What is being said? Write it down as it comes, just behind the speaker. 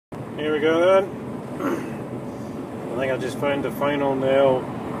Here we go then. I think I just found the final nail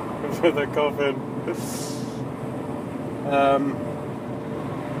for the coffin.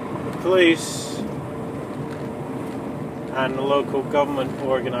 The police and the local government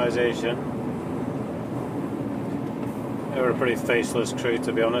organisation, they were a pretty faceless crew,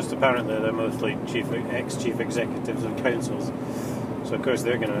 to be honest. Apparently they're mostly ex-chief executives of councils, so of course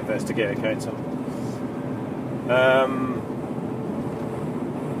they're going to investigate a council.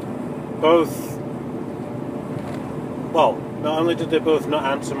 Well, not only did they both not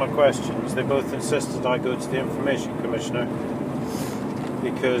answer my questions, they both insisted I go to the Information Commissioner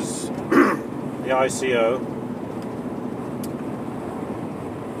because the ICO,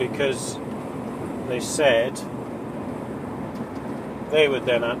 because they said they would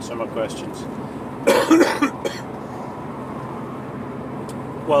then answer my questions.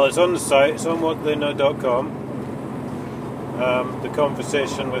 Well, it's on the site, it's on whattheyknow.com, the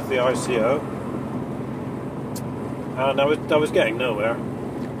conversation with the ICO, and I was getting nowhere.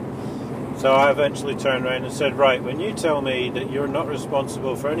 So I eventually turned around and said, right, when you tell me that you're not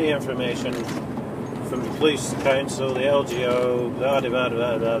responsible for any information from the police, the council, the LGO, blah, blah,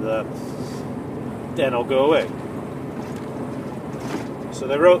 blah, blah, blah, then I'll go away. So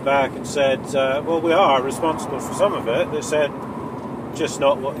they wrote back and said, well, we are responsible for some of it. They said, just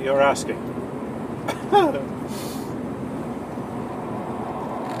not what you're asking.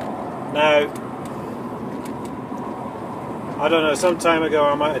 Now, I don't know, some time ago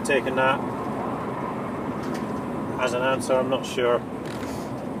I might have taken that as an answer, I'm not sure.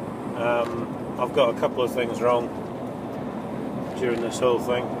 I've got a couple of things wrong during this whole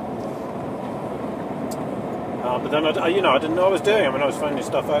thing. But then, I didn't know what I was doing. I mean, I was finding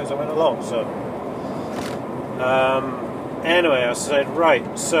stuff out as I went along, so... anyway, I said,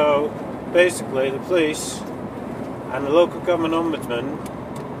 right, so basically the police and the local government ombudsman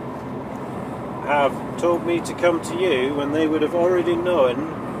have told me to come to you when they would have already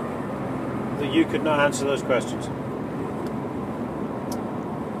known that you could not answer those questions.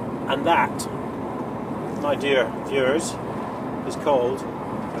 And that, my dear viewers, is called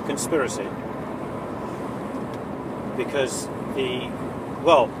a conspiracy. Because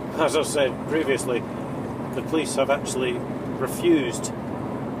as I said previously, the police have actually refused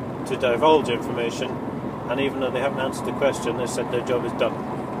to divulge information, and even though they haven't answered the question, they said their job is done.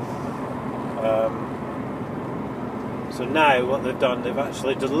 So now what they've done, they've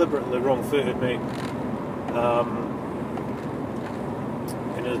actually deliberately wrong-footed me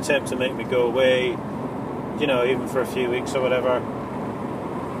in an attempt to make me go away, even for a few weeks or whatever.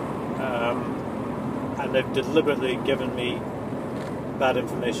 And they've deliberately given me bad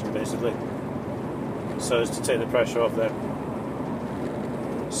information, basically, so as to take the pressure off them.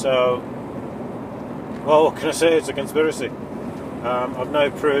 So, well, what can I say? It's a conspiracy. I've now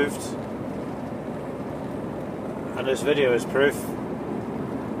proved, and this video is proof,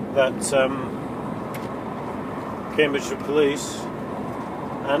 that Cambridgeshire Police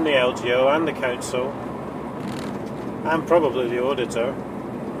and the LGO and the council, and probably the auditor,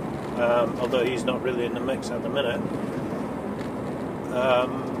 although he's not really in the mix at the minute,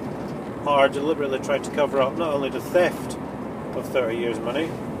 are deliberately trying to cover up not only the theft of 30 years' money,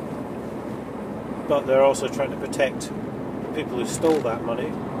 but they're also trying to protect the people who stole that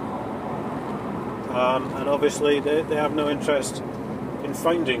money. And obviously they have no interest in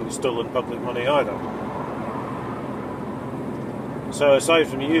finding stolen public money either. So aside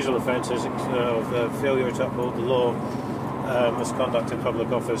from the usual offences of failure to uphold the law, misconduct in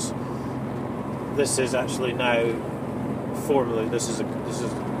public office, this is actually now formally this is a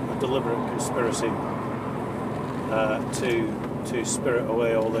deliberate conspiracy to spirit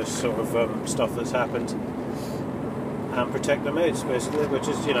away all this sort of stuff that's happened and protect the maids, basically, which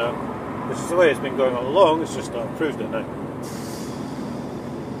is the way it's been going all along. It's just not proved it now.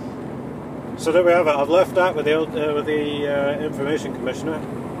 So there we have it. I've left that with the Information Commissioner.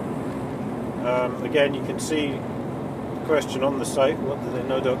 Again, you can see the question on the site,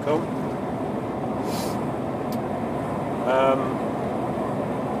 whattheyknow.com.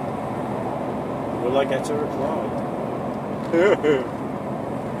 Will I get a reply?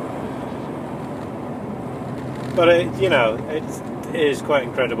 But it is quite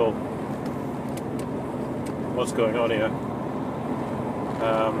incredible what's going on here.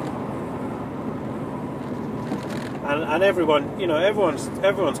 And everyone, everyone's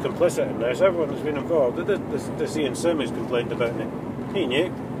complicit in this. Everyone has been involved. This Ian Sim who's complained about it. He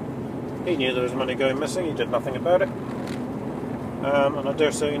knew there was money going missing. He did nothing about it. And I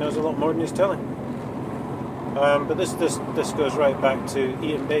dare say he knows a lot more than he's telling. But this goes right back to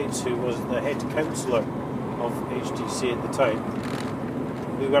Ian Bates, who was the head councillor of HTC at the time.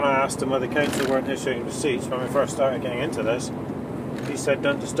 when I asked him why the council weren't issuing receipts when we first started getting into this, he said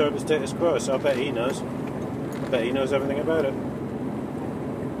don't disturb the status quo, so I bet he knows. I bet he knows everything about it.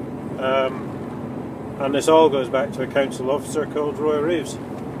 And this all goes back to a council officer called Roy Reeves,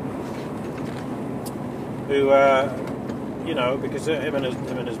 who, you know, because him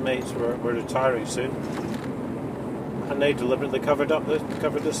and his mates were retiring soon, and they deliberately covered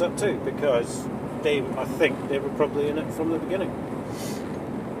this up too, because I think they were probably in it from the beginning.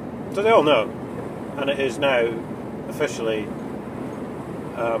 So they all know, and it is now officially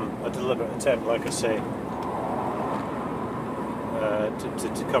a deliberate attempt, like I say,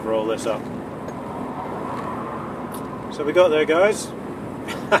 to cover all this up. So we got there, guys.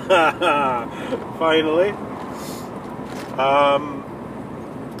 Finally.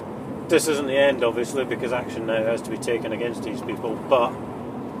 This isn't the end, obviously, because action now has to be taken against these people, but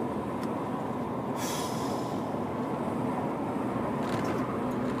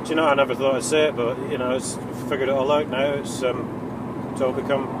you know, I never thought I'd say it, but you know, it's figured it all out now. It's all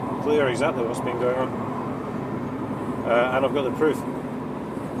become clear exactly what's been going on, and I've got the proof.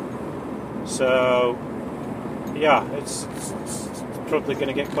 So yeah, it's probably going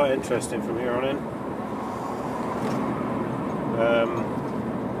to get quite interesting from here on in.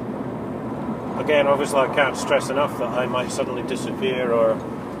 Again, obviously, I can't stress enough that I might suddenly disappear or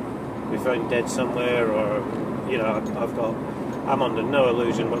be found dead somewhere, or you know, I'm under no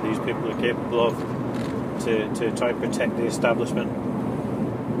illusion what these people are capable of to try and protect the establishment.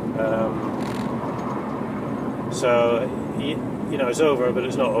 So you know, it's over, but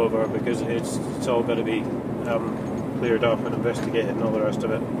it's not over, because it's all got to be cleared up and investigated and all the rest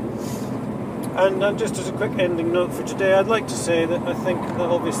of it. And just as a quick ending note for today, I'd like to say that I think that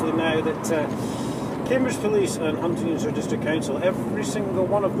obviously now that Cambridge Police and Huntingdonshire District Council, every single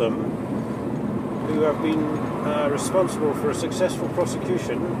one of them who have been responsible for a successful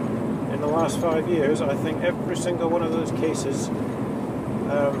prosecution in the last 5 years, I think every single one of those cases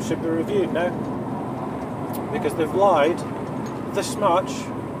should be reviewed now, because they've lied this much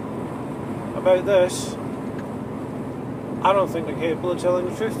about this. I don't think they're capable of telling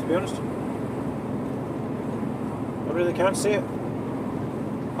the truth, to be honest. I really can't see it.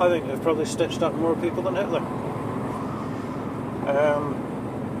 I think they've probably stitched up more people than Hitler.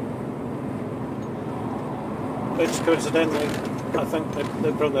 Which, coincidentally, I think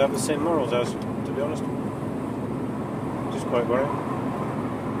they probably have the same morals as, to be honest. Which is quite worrying.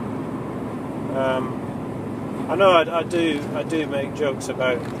 I know I do make jokes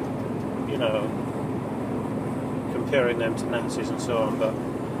about, you know, comparing them to Nazis and so on, but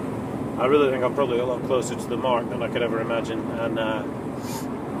I really think I'm probably a lot closer to the mark than I could ever imagine, and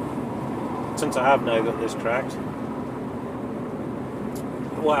since I have now got this cracked,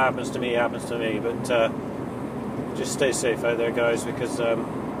 what happens to me happens to me, but just stay safe out there, guys, because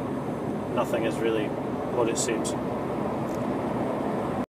nothing is really what it seems.